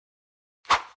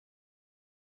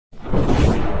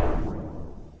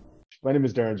My name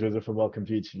is Darren Joseph, and welcome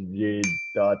to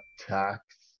HJ.tax,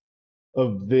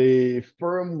 of the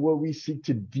firm where we seek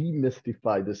to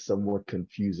demystify the somewhat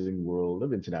confusing world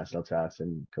of international tax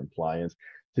and compliance.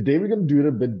 Today, we're going to do it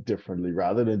a bit differently.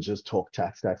 Rather than just talk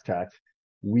tax,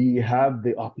 we have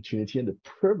the opportunity and the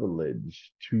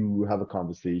privilege to have a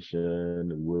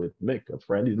conversation with Mick, a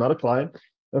friend. He's not a client,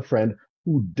 a friend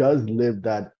who does live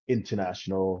that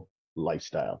international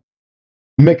lifestyle.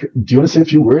 Mick, do you want to say a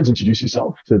few words, introduce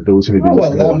yourself to those who may be Oh,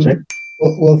 listening or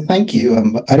watching? thank you.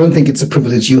 I don't think it's a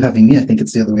privilege you having me. I think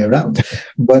it's the other way around.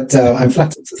 But I'm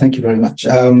flattered, so thank you very much.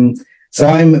 So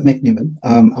I'm Mick Newman.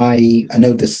 I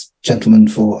know this gentleman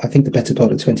for, I think, the better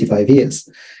part of 25 years,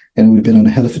 and we've been on a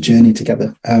hell of a journey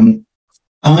together.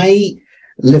 I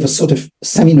live a sort of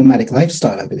semi-nomadic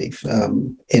lifestyle, I believe,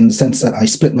 in the sense that I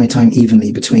split my time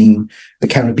evenly between the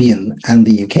Caribbean and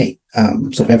the UK.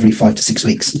 Sort of every 5 to 6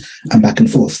 weeks, I'm back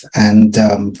and forth. And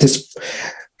this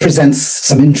presents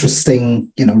some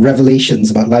interesting, revelations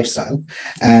about lifestyle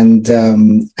and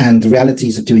the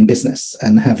realities of doing business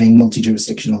and having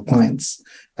multi-jurisdictional clients,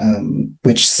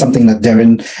 which is something that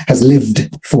Darren has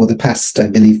lived for the past, I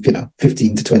believe,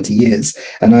 15 to 20 years.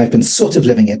 And I've been sort of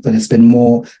living it, but it's been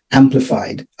more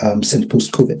amplified since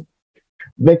post-COVID.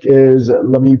 Mick is,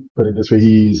 let me put it this way,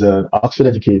 he's an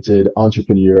Oxford-educated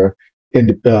entrepreneur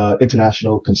and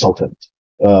international consultant.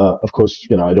 Of course,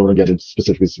 I don't want to get into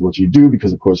specifics of what you do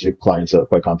because, of course, your clients are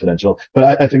quite confidential.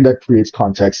 But I think that creates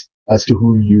context as to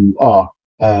who you are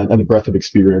and the breadth of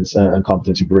experience and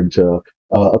competence you bring to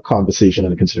a conversation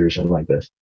and a consideration like this.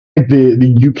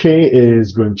 The UK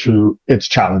is going through its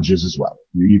challenges as well.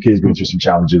 The UK is going through some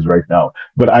challenges right now.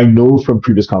 But I know from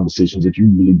previous conversations that you're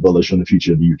really bullish on the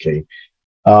future of the UK.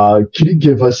 Can you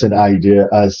give us an idea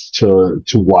as to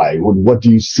why? What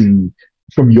do you see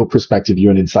from your perspective?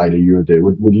 You're an insider, you're there.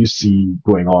 What do you see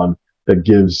going on that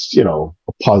gives, a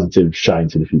positive shine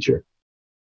to the future?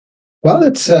 Well,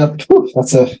 that's a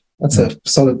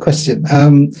solid question.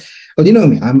 Well, you know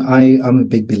me, I'm a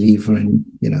big believer in,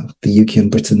 the UK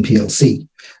and Britain PLC,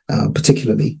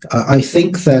 particularly. I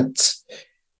think that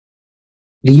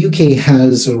the UK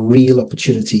has a real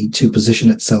opportunity to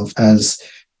position itself as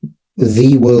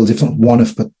the world, if not one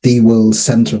of, but the world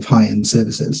center of high-end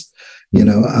services.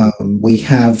 We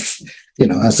have,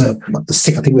 as I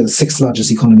think we're the sixth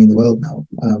largest economy in the world now.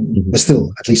 We're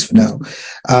still, at least for now.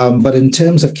 But in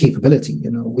terms of capability,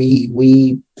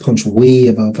 we punch way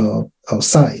above our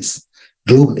size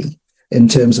globally in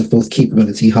terms of both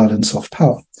capability, hard and soft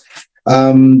power.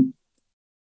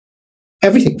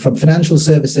 Everything from financial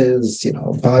services,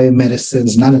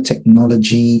 biomedicines,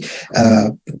 nanotechnology,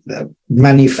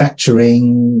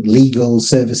 manufacturing, legal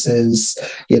services,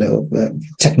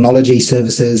 technology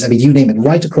services. I mean, you name it,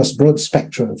 right across broad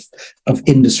spectrum of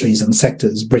industries and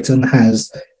sectors. Britain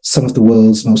has some of the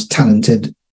world's most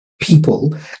talented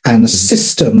people and a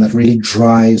system that really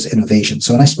drives innovation.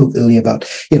 So when I spoke earlier about,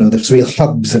 the real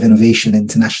hubs of innovation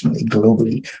internationally,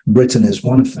 globally, Britain is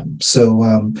one of them.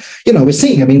 So, we're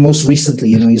seeing, most recently,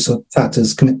 you saw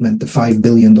Tata's commitment, the $5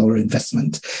 billion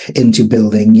investment into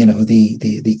building, the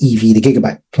EV, the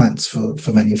gigabyte plants for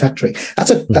manufacturing.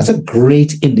 That's a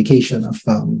great indication of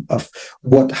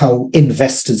how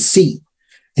investors see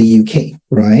the UK,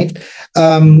 right?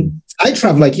 I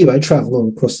travel like you. I travel all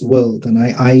across the world, and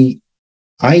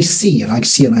I see and I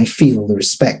feel the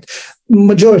respect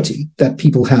majority that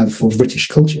people have for British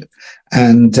culture,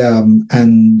 and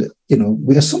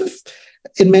we are sort of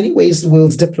in many ways the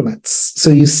world's diplomats.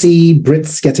 So you see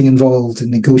Brits getting involved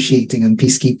in negotiating and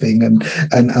peacekeeping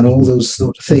and all those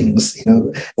sort of things,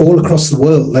 all across the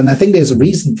world, and I think there's a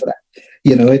reason for that.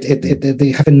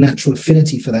 They have a natural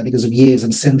affinity for that because of years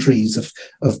and centuries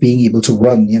of being able to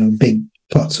run, big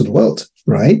parts of the world,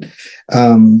 right?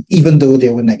 Even though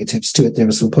there were negatives to it, there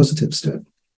were still positives to it.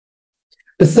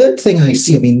 The third thing I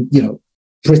see,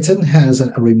 Britain has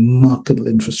a remarkable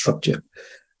infrastructure,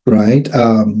 right?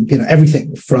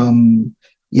 Everything from,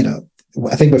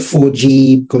 I think we're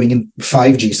 4G going in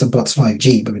 5G, some parts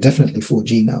 5G, but we're definitely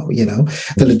 4G now,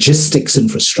 The logistics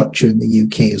infrastructure in the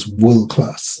UK is world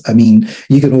class.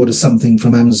 You can order something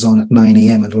from Amazon at 9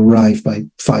 a.m. and it'll arrive by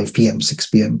 5 p.m., 6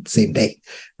 p.m., same day,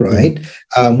 right?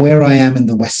 Where I am in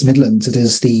the West Midlands, it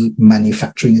is the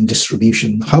manufacturing and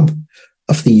distribution hub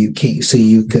of the UK. So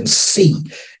you can see,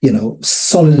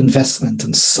 solid investment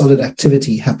and solid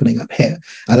activity happening up here.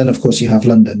 And then, of course, you have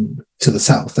London to the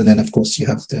south. And then, of course, you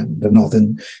have the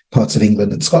northern parts of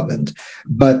England and Scotland.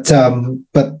 But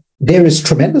there is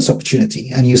tremendous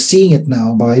opportunity. And you're seeing it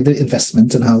now by the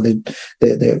investment and how they're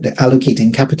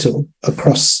allocating capital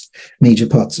across major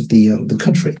parts of the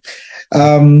country.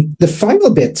 The final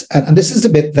bit, and this is the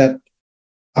bit that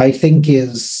I think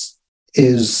is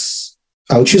is,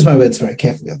 I'll choose my words very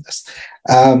carefully on this.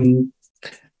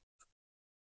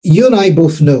 You and I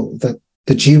both know that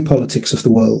the geopolitics of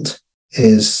the world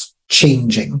is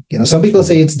changing. Some people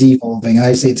say it's devolving.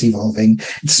 I say it's evolving.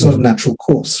 It's sort of natural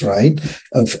course, right,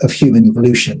 of human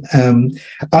evolution.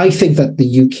 I think that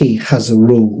the UK has a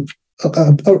role,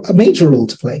 a major role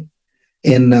to play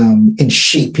in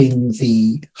shaping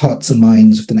the hearts and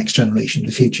minds of the next generation,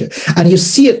 the future. And you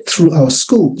see it through our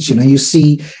schools. You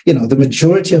see, the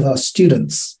majority of our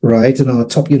students, right, in our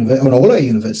top on all our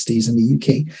universities in the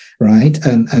UK, right,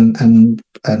 and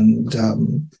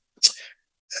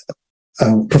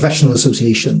professional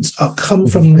associations come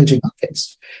from emerging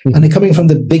markets, and they're coming from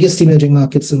the biggest emerging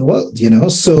markets in the world.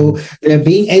 So they're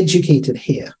being educated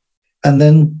here, and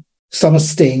then some are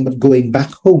staying but going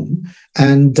back home,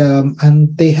 and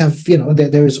they have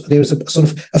there's a sort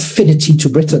of affinity to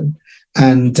Britain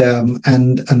and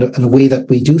a way that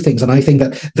we do things, and I think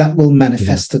that will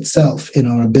manifest itself in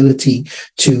our ability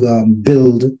to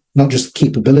build not just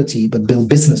capability but build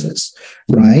businesses,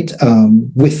 right,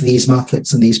 with these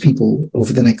markets and these people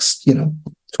over the next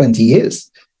 20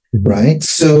 years, right?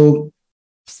 So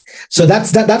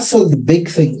that's sort of the big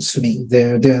things for me.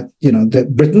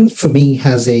 Britain for me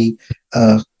has a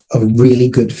really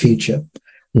good future,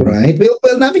 right?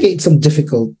 We'll navigate some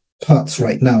difficult parts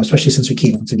right now, especially since we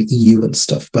came into the EU and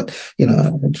stuff. But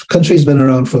country's been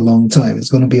around for a long time.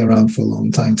 It's going to be around for a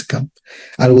long time to come,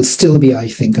 and will still be, I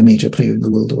think, a major player in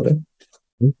the world order.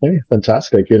 Okay,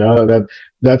 fantastic.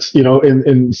 That's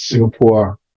in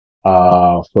Singapore.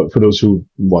 For those who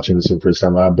watching this for the first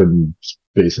time, I've been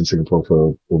based in Singapore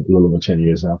for a little over 10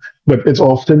 years now. But it's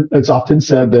often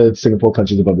said that Singapore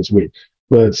punches above its weight.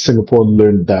 But Singapore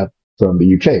learned that from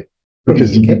the UK,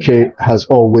 because the UK has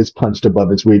always punched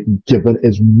above its weight, given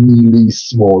its really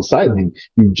small size. I mean,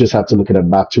 you just have to look at a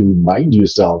map to remind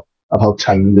yourself of how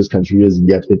tiny this country is,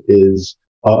 yet it is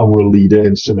a world leader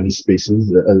in so many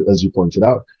spaces, as you pointed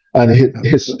out. And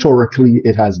historically,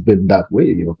 it has been that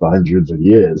way, for hundreds of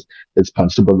years. It's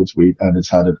punched above its weight, and it's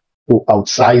had an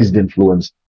outsized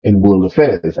influence in world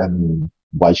affairs. And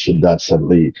why should that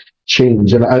suddenly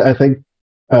change? And I think,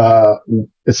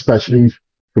 especially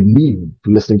for me,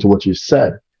 listening to what you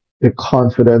said, the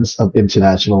confidence of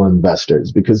international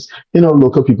investors, because,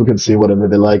 local people can say whatever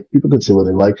they like, people can say what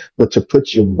they like, but to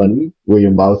put your money where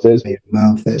your mouth is,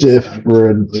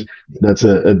 different. That's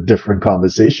a different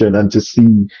conversation. And to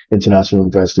see international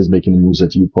investors making moves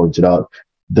that you pointed out,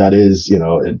 that is,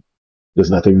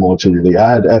 there's nothing more to really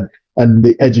add. And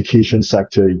the education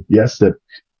sector, yes,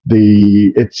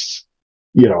 it's,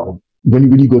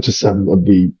 when you go to some of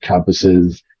the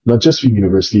campuses, not just for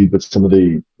universities, but some of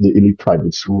the elite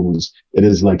private schools, it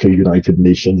is like a United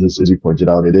Nations, as you pointed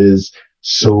out. It is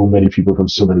so many people from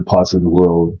so many parts of the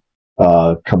world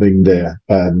coming there,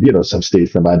 and some stay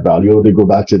from add value. They go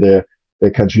back to their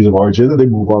countries of origin, and they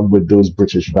move on with those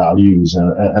British values.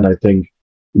 And I think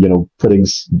putting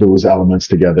those elements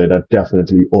together, that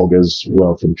definitely augurs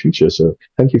well for the future. So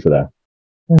thank you for that.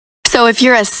 So if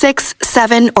you're a 6,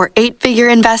 7, or 8-figure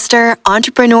investor,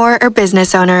 entrepreneur, or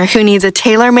business owner who needs a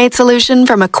tailor-made solution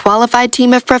from a qualified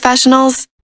team of professionals,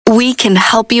 we can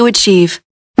help you achieve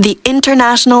the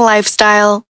international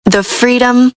lifestyle, the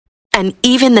freedom, and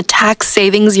even the tax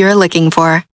savings you're looking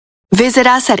for. Visit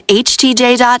us at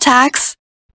htj.tax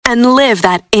and live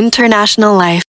that international life.